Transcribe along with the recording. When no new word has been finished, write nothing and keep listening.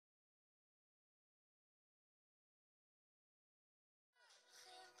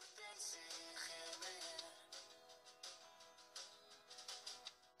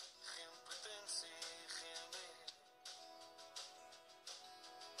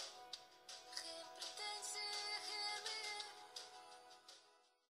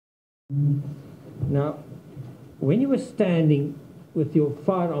Now, when you were standing with your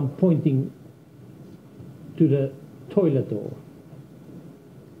firearm pointing to the toilet door,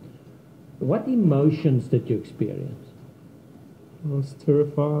 what emotions did you experience? I was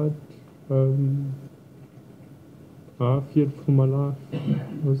terrified. I feared for my life. I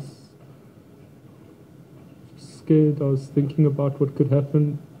was scared. I was thinking about what could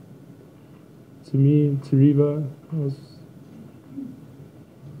happen to me and to Reeva.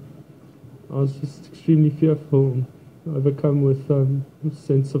 I was just extremely fearful, overcome with a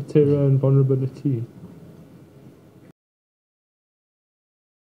sense of terror and vulnerability.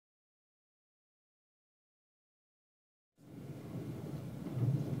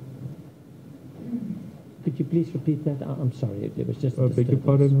 Could you please repeat that? I'm sorry, it was just... I beg your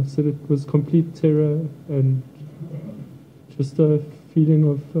pardon. I said it was complete terror and just a feeling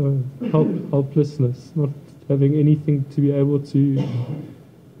of helplessness, not having anything to be able to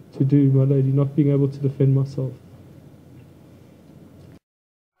do, my lady, not being able to defend myself.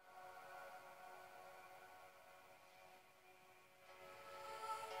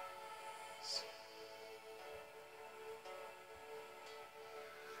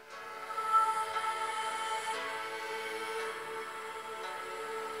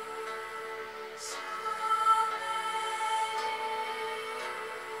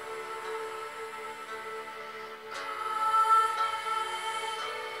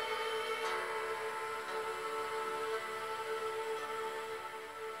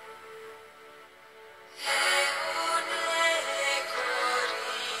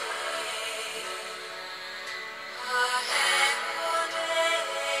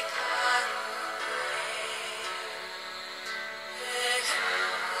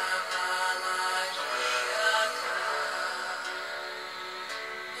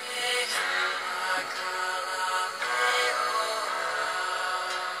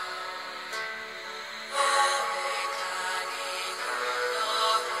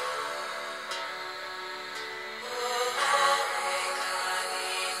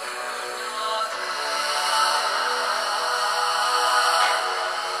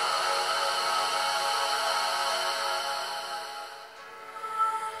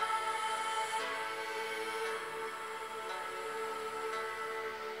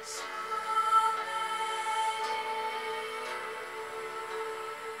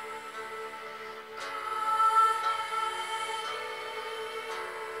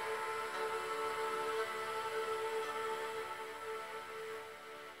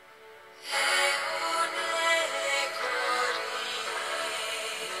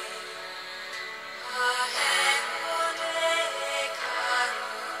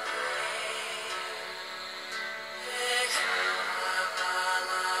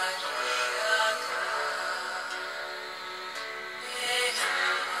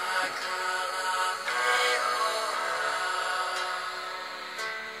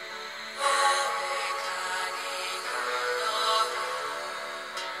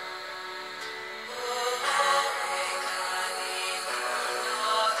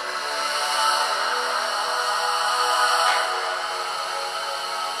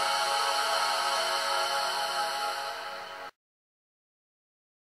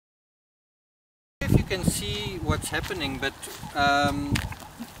 Can see what's happening, but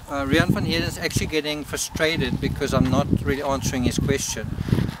Rian van Heerden is actually getting frustrated because I'm not really answering his question.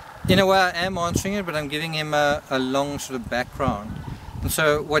 In a way I am answering it, but I'm giving him a long sort of background. And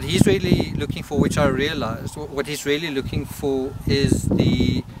so what he's really looking for, which I realized, what he's really looking for is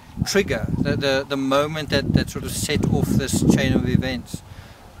the trigger, the moment that sort of set off this chain of events.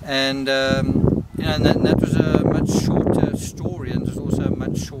 And you know, and that was a much shorter story, and there's also a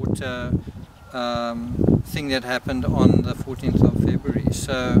much shorter thing that happened on the 14th of February.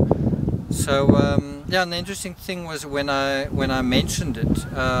 Yeah, and the interesting thing was when I mentioned it,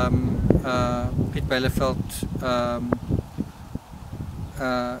 Piet Byleveld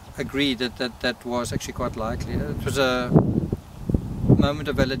agreed that was actually quite likely. It was a moment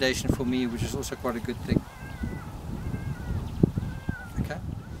of validation for me, which is also quite a good thing. Okay.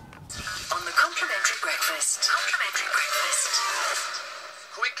 On the complimentary breakfast.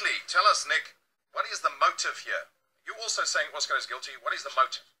 Quickly, tell us, Nick. What is the motive here? You're also saying Oscar is guilty. What is the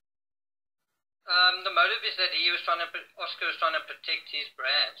motive? The motive is that Oscar was trying to protect his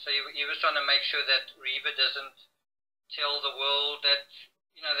brand. So he was trying to make sure that Reeva doesn't tell the world that,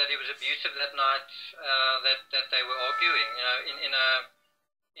 you know, that he was abusive that night, that they were arguing, you know,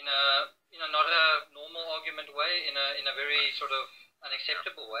 in a not a normal argument way, in a very sort of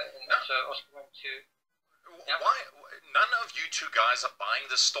unacceptable way. And so Oscar went to... Yeah. Why? None of you two guys are buying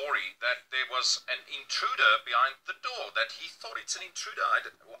the story that there was an intruder behind the door, that he thought it's an intruder.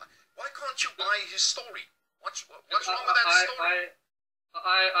 Why can't you buy his story? What's wrong with that story?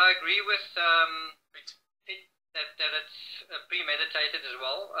 I agree with Pete. Pete that it's premeditated as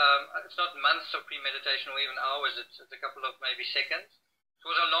well. It's not months of premeditation or even hours. It's a couple of maybe seconds. It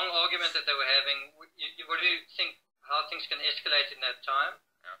was a long argument that they were having. What do you think? How things can escalate in that time?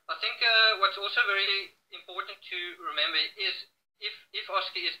 Yeah. I think what's also very important to remember is if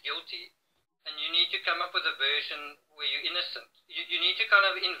Oscar is guilty, and you need to come up with a version where you're innocent. You need to kind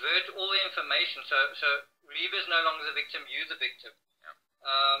of invert all the information. So Reeva's no longer the victim, you're the victim. Yeah.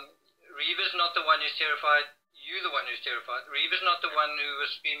 Reeva's not the one who's terrified, you're the one who's terrified. Reeva's not the one who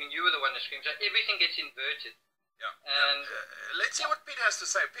was screaming, you were the one who screamed. So everything gets inverted. Yeah. And let's see what Pete has to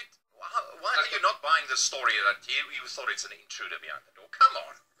say. Pete, why are you not buying the story that you thought it's an intruder behind the door? Come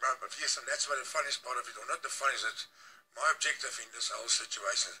on. Right, but yes, and that's what the funniest part of it, or not the funniest, it's my objective in this whole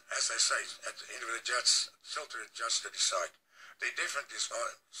situation, as they say, at the end of the judge, still to the judge to decide. They definitely, as far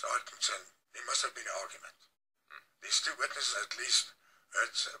as I'm concerned, there must have been an argument. These two witnesses at least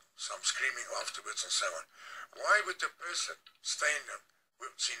heard some screaming afterwards and so on. Why would the person stay in them?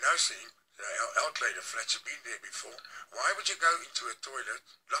 She knows the outlet of flat, she's been there before. Why would you go into a toilet,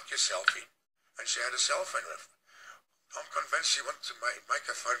 lock yourself in, and she had a cell phone with her? I'm convinced she wanted to make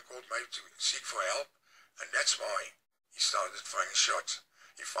a phone call, maybe to seek for help, and that's why he started firing shots.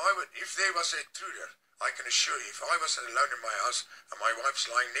 If there was an intruder, I can assure you, if I was alone in my house and my wife's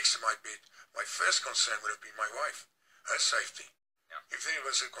lying next to my bed, my first concern would have been my wife, her safety. Yeah. If there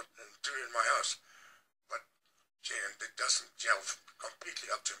was an intruder in my house, but Jen, it doesn't gel completely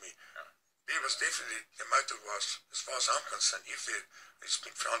up to me. Yeah. There was definitely, the motive was, as far as I'm concerned, if it's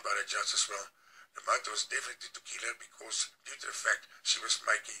been found by the judge as well, the motive was definitely to kill her because due to the fact she was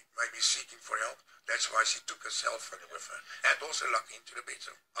maybe seeking for help. That's why she took her cell phone with her and also locked into the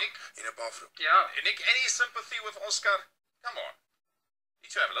bedroom, in a bathroom. yeah, Nick, any sympathy with Oscar? Come on. You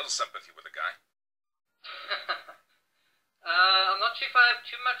need to have a little sympathy with the guy. I'm not sure if I have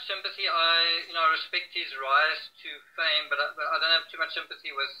too much sympathy. I respect his rise to fame, but I don't have too much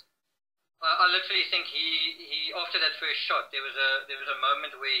sympathy with. I literally think he after that first shot, there was a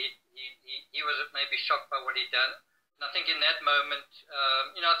moment where he was maybe shocked by what he'd done. And I think in that moment,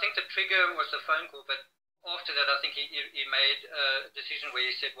 I think the trigger was the phone call, but after that, I think he made a decision where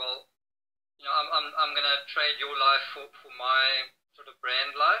he said, well, I'm going to trade your life for my sort of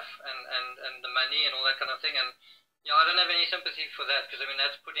brand life and the money and all that kind of thing. And I don't have any sympathy for that because,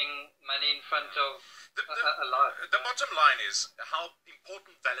 that's putting money in front of a life. The bottom line is how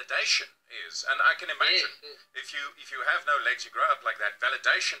important validation is. And I can imagine Yes. if you have no legs, you grow up like that,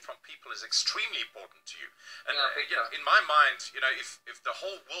 validation from people is extremely important to you. And in my mind, if the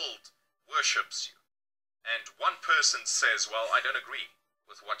whole world worships you and one person says, well, I don't agree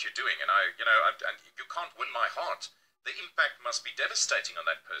with what you're doing and and you can't win my heart, the impact must be devastating on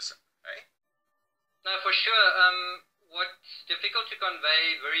that person, eh? No, for sure. What's difficult to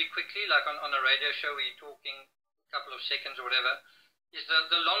convey very quickly, like on a radio show where you're talking a couple of seconds or whatever, is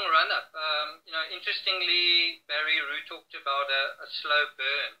the long run-up. Interestingly, Barry Rue talked about a slow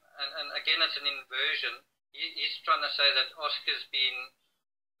burn. And again, it's an inversion. He's trying to say that Oscar's been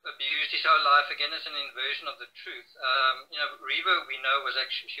abused his whole life. Again, it's an inversion of the truth. Reeva, we know,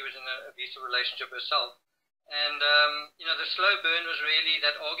 she was in an abusive relationship herself. And, the slow burn was really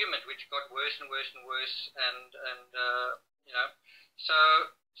that argument which got worse and worse and worse.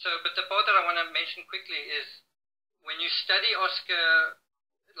 But the part that I want to mention quickly is when you study Oscar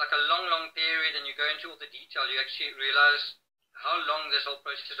like a long, long period and you go into all the detail, you actually realize how long this whole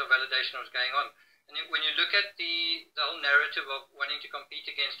process of validation was going on. And when you look at the whole narrative of wanting to compete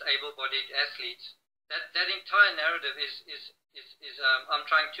against able-bodied athletes, that entire narrative is I'm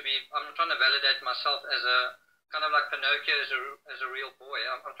trying to validate myself as a kind of like Pinocchio as a real boy.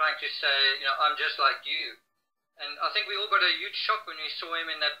 I'm trying to say, I'm just like you. And I think we all got a huge shock when we saw him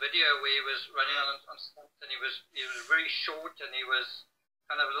in that video where he was running on stunts and he was very short and he was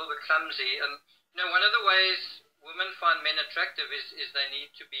kind of a little bit clumsy. And one of the ways women find men attractive is they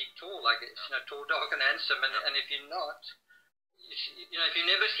need to be tall, I guess, tall, dark, and handsome. And if you're not, if you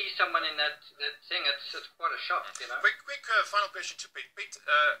never see someone in that thing, it's quite a shock, Quick final question to Pete. Pete,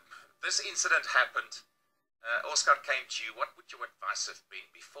 this incident happened. Oscar came to you. What would your advice have been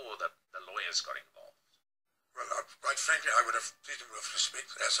before the lawyers got involved? Well, quite frankly, I would have treated him with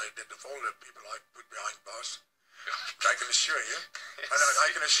respect, as I did with all the people I put behind bars. I can assure you. Yes. And I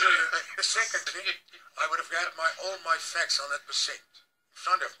can assure you. Secondly, I would have had all my facts 100% in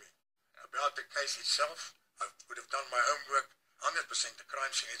front of me about the case itself. I would have done my homework 100%, the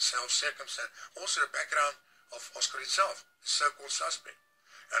crime scene itself, circumstance, also the background of Oscar itself, the so-called suspect.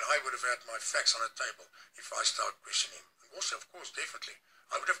 And I would have had my facts on the table if I start questioning him. And also, of course, definitely,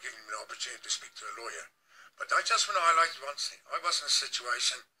 I would have given him the opportunity to speak to a lawyer. But I just want to highlight one thing. I was in a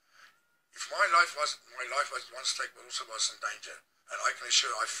situation, if my life was at one stake, but also was in danger. And I can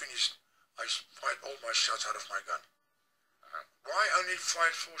assure I fired all my shots out of my gun. Why only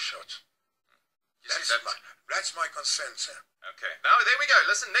fired 4 shots? That's my concern, sir. Okay, now there we go.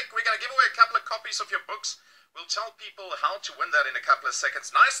 Listen, Nick, we're going to give away a couple of copies of your books. We'll tell people how to win that in a couple of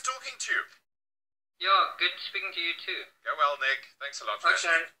seconds. Nice talking to you. Yeah, good speaking to you too. Go well, Nick. Thanks a lot for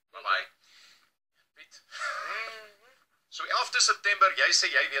that. Bye-bye. Piet. So 11 September, jy sê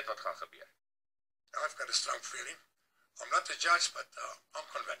jy weet wat gaan gebeur. I've got a strong feeling. I'm not the judge, but I'm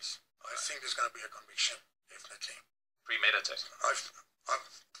convinced. I think there's going to be a conviction, definitely. Premeditated. I'm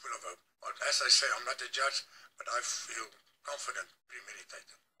full of hope. But as I say, I'm not the judge, but I feel confident,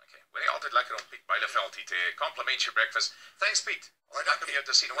 premeditated. Okay. Wel, altyd lekker om Piet Byleveld hier te hê. Complimentary breakfast. Thanks, Piet. Dankie om jou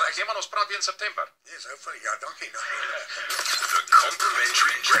te sien. Ek neem aan ons praat weer in September. Yes, hopefully. Ja, dankie. The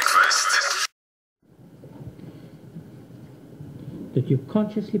complimentary breakfast. Did you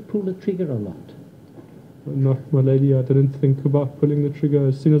consciously pull the trigger or not? Not, my lady. I didn't think about pulling the trigger.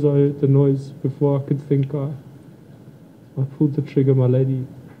 As soon as I heard the noise, before I could think, I pulled the trigger, my lady.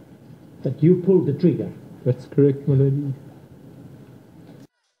 But you pulled the trigger? That's correct, my lady.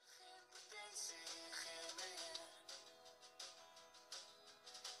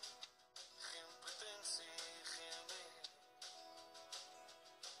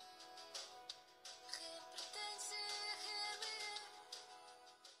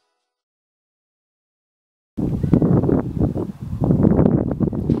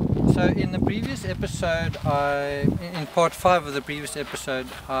 So in the previous episode, in part 5 of the previous episode,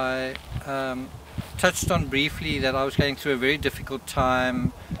 I touched on briefly that I was going through a very difficult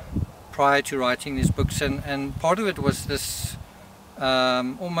time prior to writing these books, and part of it was this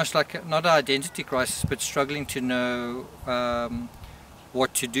almost like not an identity crisis, but struggling to know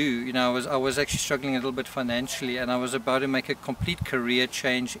what to do. You know, I was actually struggling a little bit financially, and I was about to make a complete career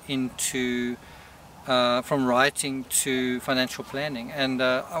change into from writing to financial planning. And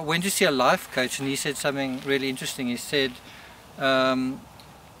I went to see a life coach, and he said something really interesting. He said,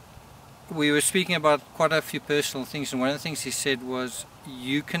 we were speaking about quite a few personal things, and one of the things he said was,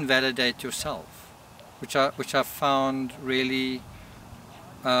 you can validate yourself, which I found really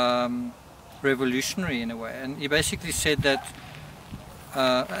revolutionary in a way. And he basically said that,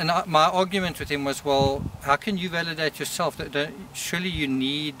 my argument with him was, well, how can you validate yourself? Surely you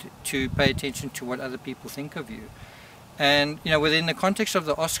need to pay attention to what other people think of you. And you know, within the context of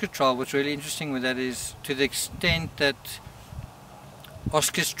the Oscar trial, what's really interesting with that is, to the extent that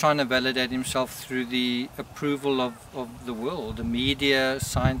Oscar's trying to validate himself through the approval of the world, the media,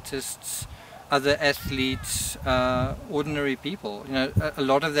 scientists, other athletes, ordinary people. You know, a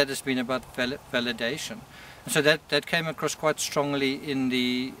lot of that has been about validation. And so that came across quite strongly in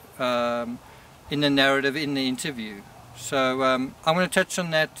the narrative, in the interview. So I'm going to touch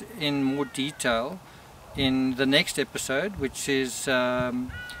on that in more detail in the next episode, which is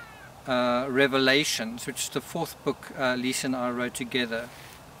Revelations, which is the 4th book Lisa and I wrote together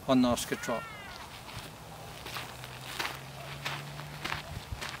on the Oscar trial.